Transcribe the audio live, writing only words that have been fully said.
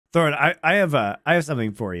Thorin, I have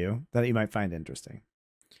something for you that you might find interesting.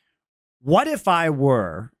 What if I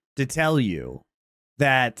were to tell you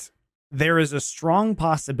that there is a strong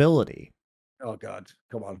possibility? Oh God,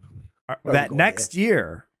 come on. That next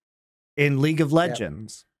year in League of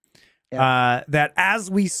Legends, that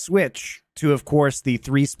as we switch to, of course, the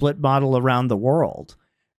 3-split model around the world,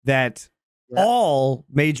 that all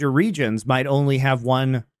major regions might only have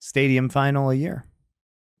one stadium final a year.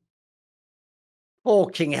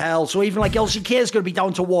 Fucking hell. So even like LCK is going to be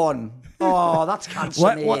down to one. Oh, that's cancer,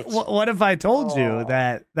 what if I told you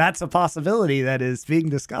that that's a possibility that is being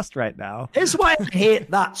discussed right now? Here's why I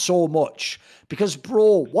hate that so much. Because,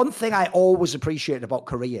 bro, one thing I always appreciate about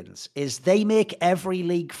Koreans is they make every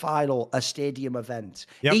league final a stadium event.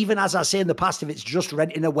 Yep. Even as I say in the past, if it's just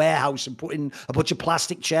renting a warehouse and putting a bunch of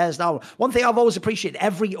plastic chairs down. One thing I've always appreciated,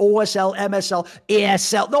 every OSL, MSL,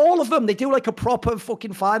 ASL, all of them, they do like a proper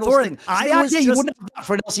fucking finals thing. So the idea you wouldn't have that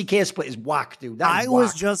for an LCK split is whack, dude. I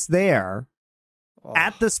was just there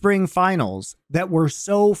at the spring finals that were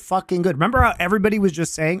so fucking good. Remember how everybody was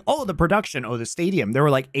just saying, oh, the production, oh, the stadium. There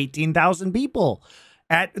were like 18,000 people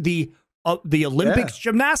at the Olympics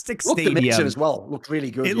gymnastics stadium. The mixer as well looked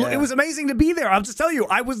really good. It was amazing to be there. I'll just tell you,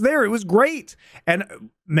 I was there. It was great.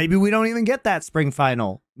 And maybe we don't even get that spring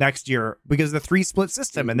final next year because of the 3-split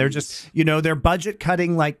system. And they're just, they're budget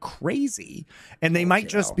cutting like crazy. And they might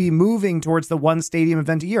just be moving towards the one stadium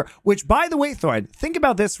event a year, which, by the way, Thorin, think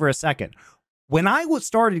about this for a second. When I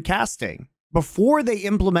started casting, before they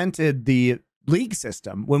implemented the league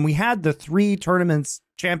system, when we had the 3 champions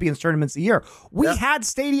tournaments a year, we had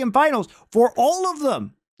stadium finals for all of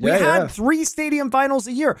them. We had 3 stadium finals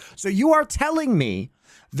a year. So you are telling me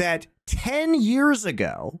that 10 years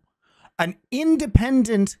ago, an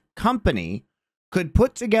independent company could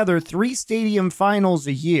put together 3 stadium finals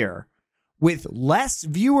a year with less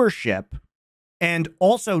viewership and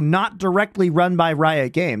also not directly run by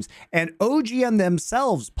Riot Games. And OGN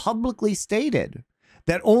themselves publicly stated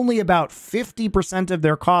that only about 50% of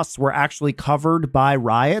their costs were actually covered by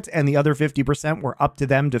Riot, and the other 50% were up to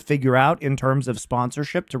them to figure out in terms of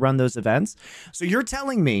sponsorship to run those events. So you're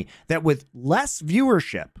telling me that with less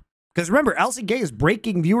viewership, because remember, LCK is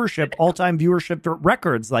breaking viewership, all-time viewership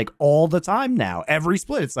records like all the time now. Every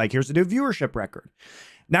split, it's like, here's a new viewership record.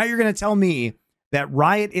 Now you're going to tell me that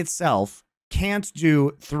Riot itself can't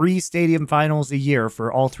do 3 stadium finals a year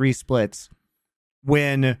for all 3 splits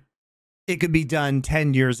when it could be done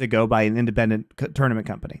 10 years ago by an independent tournament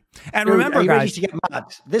company. And dude, remember, guys, ready to get mad?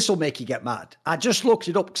 This will make you get mad. I just looked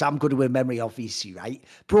it up because I'm good with memory, obviously, right?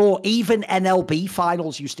 Bro, even NLB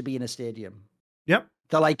finals used to be in a stadium. Yep.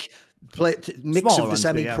 They're like mix of the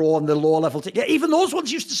semi-pro and the lower level. Even those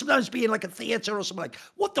ones used to sometimes be in like a theater or something. Like,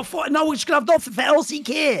 what the fuck? No, we're just gonna have nothing for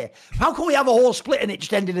LCK. How can we have a whole split and it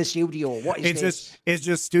just end in a studio? What is this? It's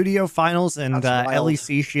just studio finals and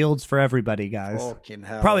LEC shields for everybody, guys. Fucking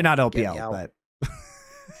hell. Probably not LPL,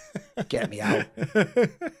 but get me out.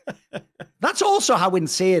 That's also how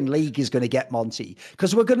insane League is going to get, Monty,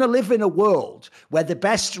 because we're going to live in a world where the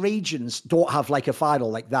best regions don't have like a final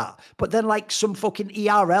like that, but then like some fucking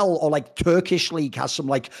ERL or like Turkish League has some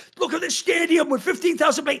like, look at this stadium with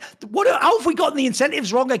 15,000. How have we gotten the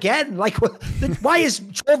incentives wrong again? Like, why is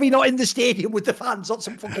Chovy not in the stadium with the fans, not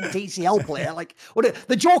some fucking TCL player? Like,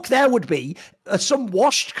 the joke there would be some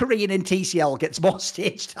washed Korean in TCL gets more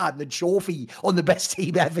stage time than Chovy on the best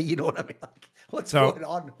team ever. You know what I mean? Like, what's going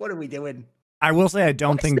on? What are we doing? I will say I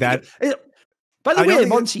don't think that... By the way,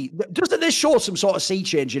 Monty, doesn't this show some sort of sea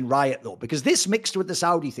change in Riot, though? Because this mixed with the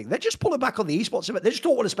Saudi thing, they're just pulling back on the esports event. They just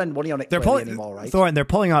don't want to spend money on it anymore, right? Thorin, they're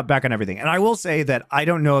pulling out back on everything. And I will say that I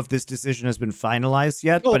don't know if this decision has been finalized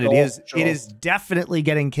yet, but it is definitely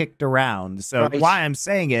getting kicked around. So why I'm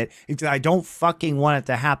saying it is I don't fucking want it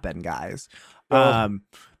to happen, guys.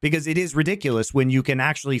 Because it is ridiculous when you can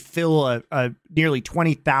actually fill a nearly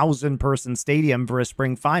 20,000 person stadium for a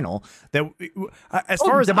spring final. That, as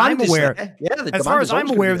far as I'm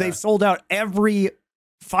aware, they've sold out every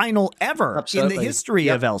final ever in the history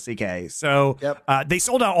of LCK. So they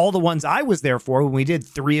sold out all the ones I was there for when we did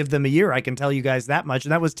 3 of them a year. I can tell you guys that much,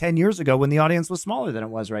 and that was 10 years ago when the audience was smaller than it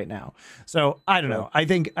was right now. So I don't know. I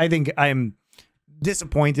think I'm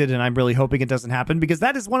disappointed, and I'm really hoping it doesn't happen, because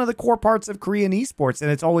that is one of the core parts of Korean esports,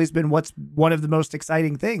 and it's always been what's one of the most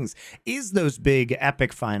exciting things is those big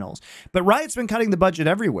epic finals. But Riot's been cutting the budget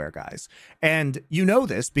everywhere, guys, and you know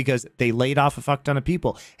this because they laid off a fuck ton of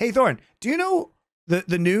people. Hey, Thorin, do you know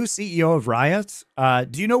the new CEO of Riot?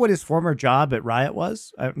 Do you know what his former job at Riot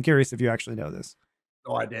was? I'm curious if you actually know this.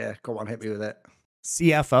 No idea. Come on, hit me with it.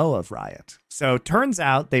 CFO of Riot. So turns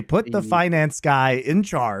out they put the finance guy in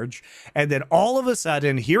charge, and then all of a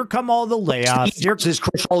sudden, here come all the layoffs. Here just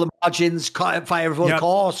crush all the margins, cut fire everyone. Yep.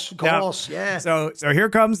 Of course, yeah. So here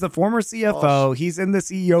comes the former CFO. He's in the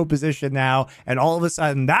CEO position now, and all of a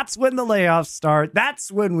sudden, that's when the layoffs start.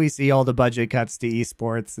 That's when we see all the budget cuts to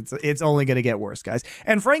esports. It's only going to get worse, guys.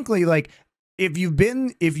 And frankly, like, if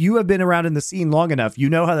you have been around in the scene long enough, you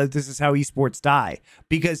know how this is how esports die,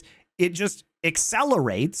 because it just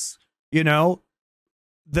accelerates, you know,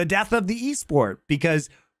 the death of the esport, because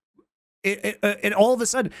it all of a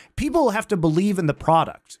sudden people have to believe in the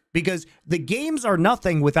product, because the games are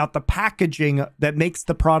nothing without the packaging that makes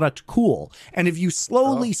the product cool. And if you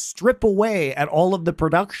slowly strip away at all of the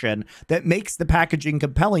production that makes the packaging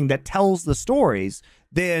compelling, that tells the stories,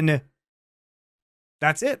 then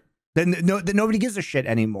that's it. Then nobody gives a shit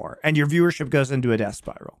anymore, and your viewership goes into a death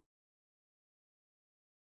spiral.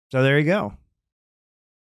 So there you go.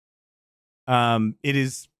 It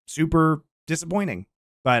is super disappointing,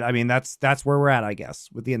 but I mean, that's where we're at, I guess,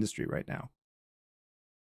 with the industry right now.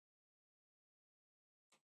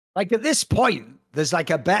 Like, at this point, there's like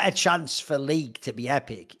a better chance for League to be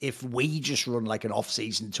epic if we just run like an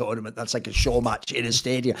off-season tournament that's like a show match in a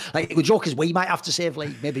stadium. Like, the joke is we might have to save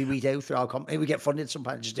League. Maybe we do through our company. We get funded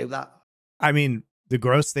sometime to just do that. I mean, the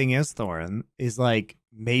gross thing is, Thorin, is like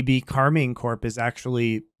maybe Carmine Corp is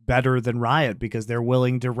actually better than Riot, because they're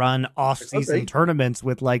willing to run off-season tournaments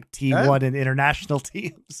with like T1 and international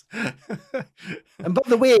teams. And by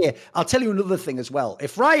the way, I'll tell you another thing as well.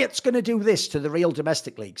 If Riot's going to do this to the real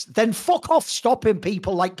domestic leagues, then fuck off stopping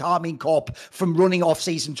people like Carmine Corp from running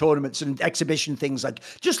off-season tournaments and exhibition things. Like,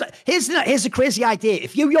 just like, here's a crazy idea.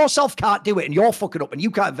 If you yourself can't do it and you're fucking up and you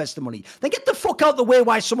can't invest the money, then get the fuck out the way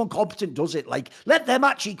while someone competent does it. Like, let them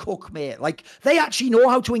actually cook, mate. Like, they actually know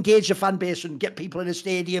how to engage the fan base and get people in a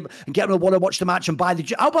stadium and get them to want to watch the match and buy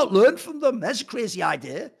the... How about learn from them? There's a crazy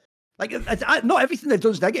idea. Like, not everything they've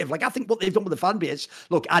done is negative. Like, I think what they've done with the fan base...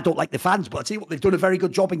 Look, I don't like the fans, but I tell you what, they've done a very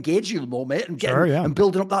good job engaging them more, mate, and getting and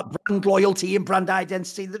building up that brand loyalty and brand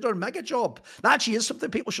identity. They've done a mega job. That actually is something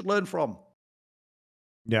people should learn from.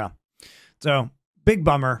 Yeah. So, big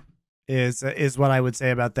bummer is what I would say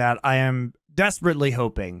about that. I am desperately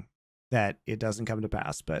hoping that it doesn't come to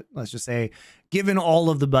pass. But let's just say, given all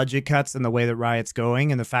of the budget cuts and the way that Riot's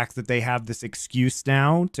going, and the fact that they have this excuse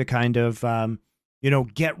now to kind of, you know,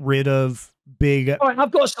 get rid of big... All right,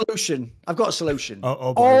 I've got a solution.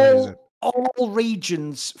 Oh boy, what is it? All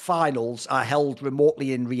regions finals are held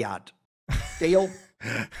remotely in Riyadh. Deal?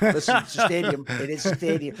 Listen, it's a stadium. It is a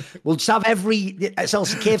stadium. We'll just have every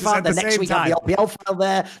LCK file there. Next week have the LPL file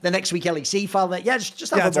there. The next week LEC file there. Yeah,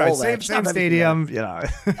 just have them all there. Same stadium. You know,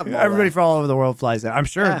 everybody from all over the world flies there. I'm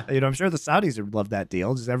sure. You know, I'm sure the Saudis would love that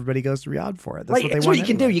deal. Just everybody goes to Riyadh for it. That's what they want. What you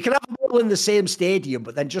can do. You can have them all in the same stadium,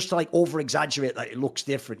 but then just to like over exaggerate that it looks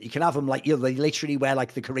different. You can have them like, you know, they literally wear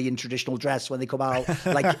like the Korean traditional dress when they come out.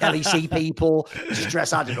 Like LEC people just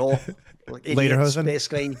dress, I don't know, like idiots,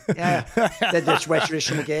 basically. Yeah, they just wear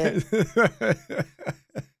traditional gear.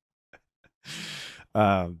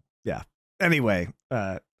 Yeah. Anyway,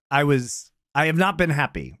 I have not been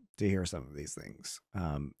happy to hear some of these things.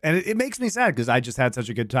 And it makes me sad, because I just had such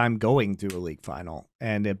a good time going to a league final,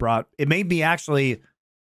 and it made me actually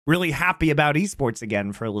really happy about esports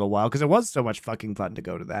again for a little while, because it was so much fucking fun to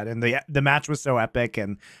go to that, and the match was so epic,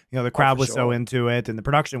 and you know, the crowd was so into it, and the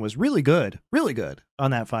production was really good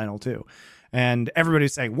on that final too. And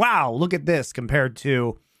everybody's saying, wow, look at this compared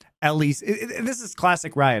to LEC. This is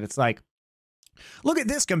classic Riot. It's like, look at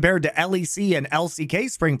this compared to LEC and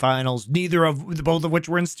LCK spring finals, both of which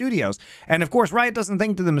were in studios. And of course, Riot doesn't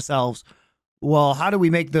think to themselves, well, how do we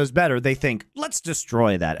make those better? They think, let's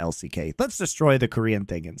destroy that LCK. Let's destroy the Korean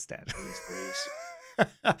thing instead.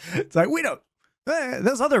 It's like, we don't,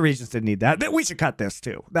 those other regions didn't need that. We should cut this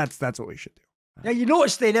too. That's what we should do. Now, you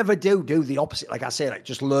notice they never do the opposite. Like I say, like,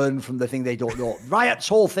 just learn from the thing they don't know. Riot's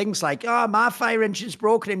whole thing's like, oh, my fire engine's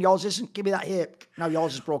broken and yours isn't. Give me that here. Now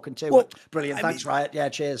yours is broken too. Well, brilliant. Thanks, Riot. Yeah,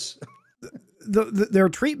 cheers. Their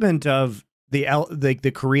treatment of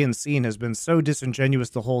the Korean scene has been so disingenuous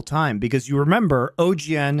the whole time, because you remember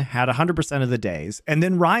OGN had 100% of the days, and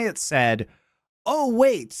then Riot said, oh,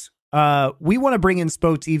 wait, we want to bring in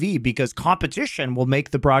SPO TV because competition will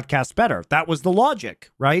make the broadcast better. That was the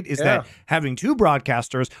logic, right? Is that having two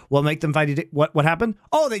broadcasters will make them fight. What happened?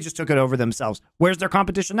 Oh, they just took it over themselves. Where's their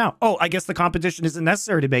competition now? Oh, I guess the competition isn't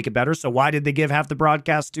necessary to make it better. So why did they give half the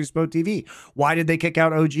broadcast to SPO TV? Why did they kick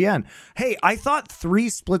out OGN? Hey, I thought 3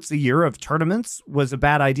 splits a year of tournaments was a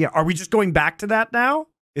bad idea. Are we just going back to that now?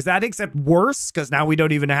 Is that except worse? Because now we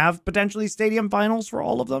don't even have potentially stadium finals for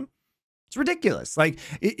all of them. It's ridiculous. Like,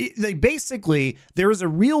 basically, there is a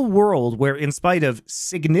real world where, in spite of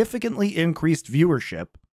significantly increased viewership,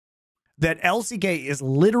 that LCK is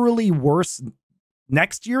literally worse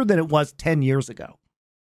next year than it was 10 years ago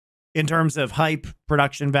in terms of hype,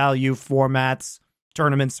 production value, formats,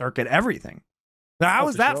 tournament circuit, everything. Now, how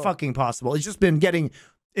is that fucking possible? It's just been getting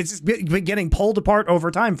pulled apart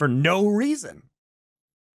over time for no reason.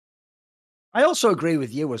 I also agree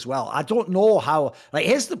with you as well. I don't know how, like,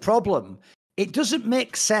 here's the problem. It doesn't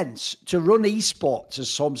make sense to run esports as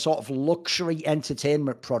some sort of luxury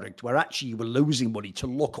entertainment product where actually you were losing money to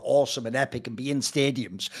look awesome and epic and be in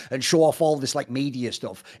stadiums and show off all this like media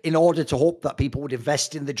stuff in order to hope that people would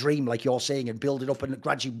invest in the dream, like you're saying, and build it up and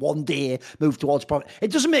gradually one day move towards profit.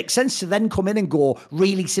 It doesn't make sense to then come in and go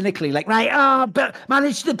really cynically like, right, but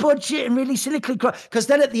manage the budget and really cynically, because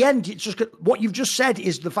then at the end, it's just what you've just said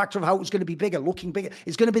is the factor of how it's going to be bigger, looking bigger.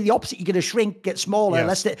 It's going to be the opposite. You're going to shrink, get smaller,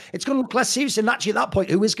 less. It's going to look less serious. And actually, at that point,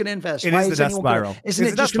 who is going to invest? It is the death spiral. Isn't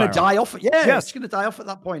it just going to die off? Yeah, it's going to die off at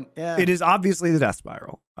that point. Yeah, it is obviously the death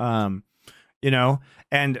spiral. You know,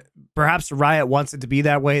 and perhaps Riot wants it to be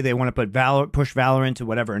that way. They want to push Valorant to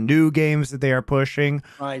whatever new games that they are pushing.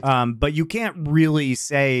 Right. But you can't really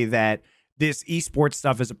say that this esports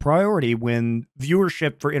stuff is a priority when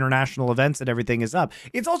viewership for international events and everything is up.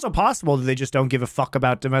 It's also possible that they just don't give a fuck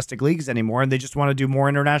about domestic leagues anymore and they just want to do more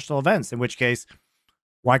international events, in which case,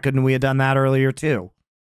 why couldn't we have done that earlier too?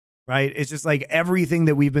 Right? It's just like everything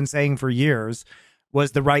that we've been saying for years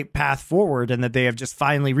was the right path forward, and that they have just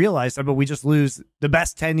finally realized, but we just lose the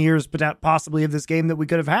best 10 years possibly of this game that we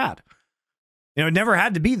could have had. You know, it never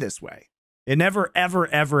had to be this way. It never, ever,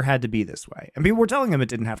 ever had to be this way. And people were telling them it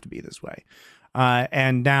didn't have to be this way.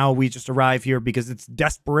 And now we just arrive here because it's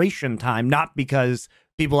desperation time, not because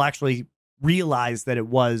people actually realized that it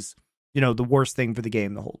was, you know, the worst thing for the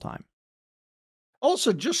game the whole time.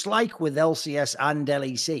 Also, just like with LCS and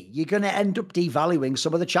LEC, you're going to end up devaluing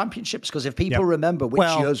some of the championships because if people remember which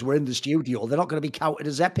years were in the studio, they're not going to be counted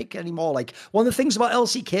as epic anymore. Like, one of the things about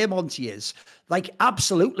LCK, Monty, is like,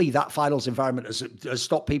 absolutely that finals environment has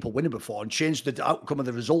stopped people winning before and changed the outcome of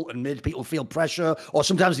the result and made people feel pressure, or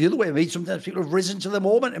sometimes the other way. I mean, sometimes people have risen to the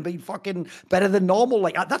moment and been fucking better than normal.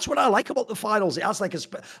 Like, that's what I like about the finals. It has like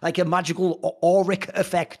a magical auric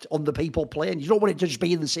effect on the people playing. You don't want it to just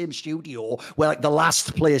be in the same studio where like the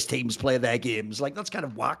last place teams play their games. Like, that's kind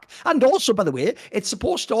of whack. And also, by the way, it's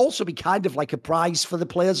supposed to also be kind of like a prize for the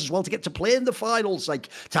players as well to get to play in the finals, like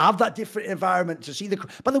to have that different environment, to see the...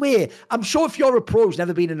 By the way, I'm sure if you're a pro who's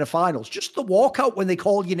never been in the finals, just the walkout when they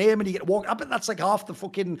call your name and you get to walk, I bet that's like half the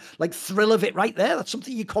fucking like thrill of it right there. That's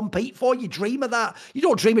something you compete for. You dream of that. You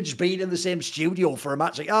don't dream of just being in the same studio for a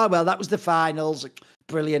match. Like, oh, well, that was the finals. Like,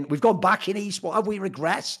 brilliant. We've gone back in esports. Have we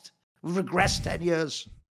regressed? We've regressed 10 years.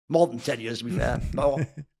 More than 10 years, to be fair. No.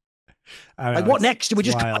 Like, what next? Do we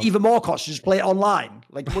just cut even more costs? Just play it online?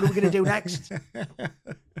 Like, what are we going to do next?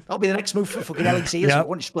 That'll be the next move for fucking LEC, isn't it?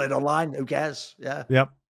 Once you play it online, who cares? Yeah. Yep.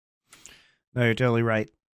 No, you're totally right.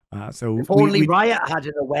 So if only Riot had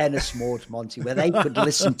an awareness mode, Monty, where they could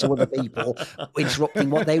listen to other people interrupting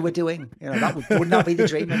what they were doing. You know, wouldn't that be the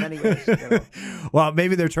dream in many ways? You know? Well,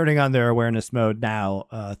 maybe they're turning on their awareness mode now,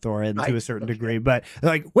 Thorin, to a certain degree. But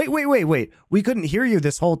like, wait. We couldn't hear you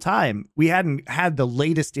this whole time. We hadn't had the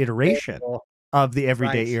latest iteration of the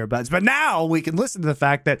everyday earbuds. But now we can listen to the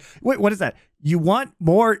fact that, wait, what is that? You want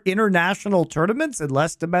more international tournaments and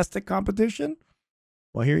less domestic competition?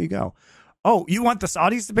 Well, here you go. Oh, you want the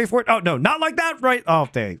Saudis to pay for it? Oh, no, not like that, right? Oh,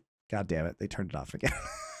 God damn it. They turned it off again.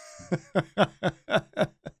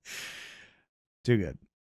 Too good.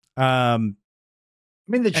 I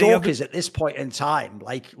mean, the joke is at this point in time,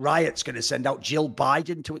 like, Riot's going to send out Jill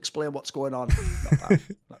Biden to explain what's going on.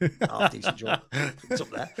 Not decent joke. It's up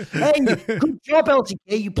there. Hey, good job,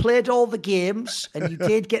 LTK. You played all the games and you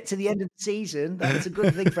did get to the end of the season. That's a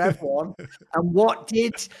good thing for everyone. And what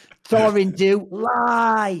did Thorin do?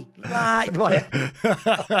 Lie.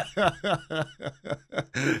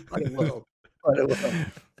 What a world.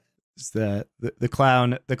 It's the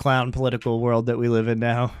clown political world that we live in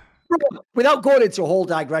now. Without going into a whole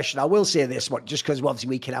digression, I will say this one, just because obviously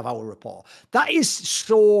we can have our report. That is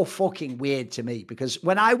so fucking weird to me, because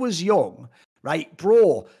when I was young, right,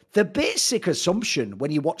 bro, the basic assumption when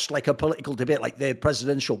you watched like a political debate, like the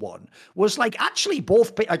presidential one, was like actually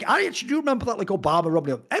both, like I actually do remember that, like Obama,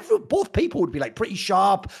 Romney, both people would be like pretty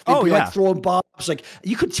sharp. They'd be like throwing barbs. Like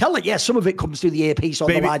you could tell, like, some of it comes through the earpiece on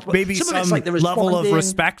the line. Maybe some like level of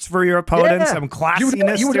respect for your opponent, some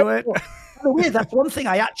classiness to it. the way, that's one thing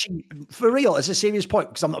I actually, for real, as a serious point,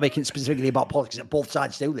 because I'm not making it specifically about politics, that both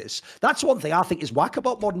sides do this. That's one thing I think is whack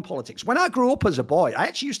about modern politics. When I grew up as a boy, I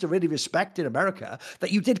actually used to really respect in America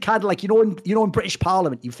that you did kind of like, in British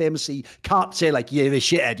Parliament, you famously can't say like, you're a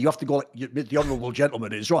shithead. You have to go like, the honourable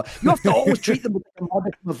gentleman is right. You have to always treat them with a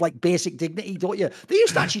modicum of like basic dignity, don't you? They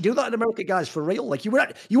used to actually do that in America, guys, for real. Like you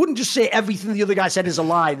wouldn't just say everything the other guy said is a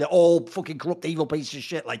lie. They're all fucking corrupt, evil pieces of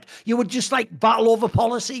shit. Like you would just like battle over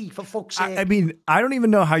policy, for fuck's sake. I mean, I don't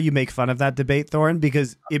even know how you make fun of that debate, Thorin,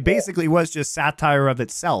 because it basically was just satire of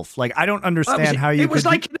itself. Like, I don't understand how you. It was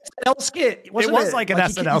like an SNL skit. Wasn't it was like an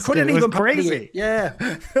SNL skit. It was crazy. Yeah,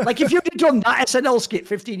 like if you'd done that SNL skit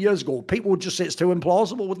 15 years ago, people would just say it's too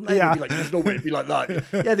implausible, wouldn't they? Yeah. They'd be like, there's no way it'd be like that.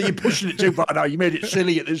 Yeah, you're pushing it too far now. You made it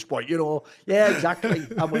silly at this point, you know. Yeah, exactly.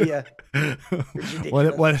 I'm with you.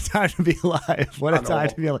 What a time to be alive. What a time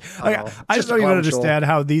to be alive. I just don't even understand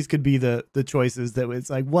how these could be the choices that it's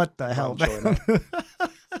like, what the hell, man?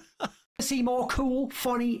 See more cool,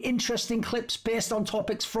 funny, interesting clips based on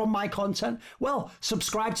topics from my content? Well,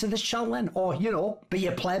 subscribe to this channel then, or, you know, be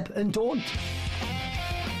a pleb and don't.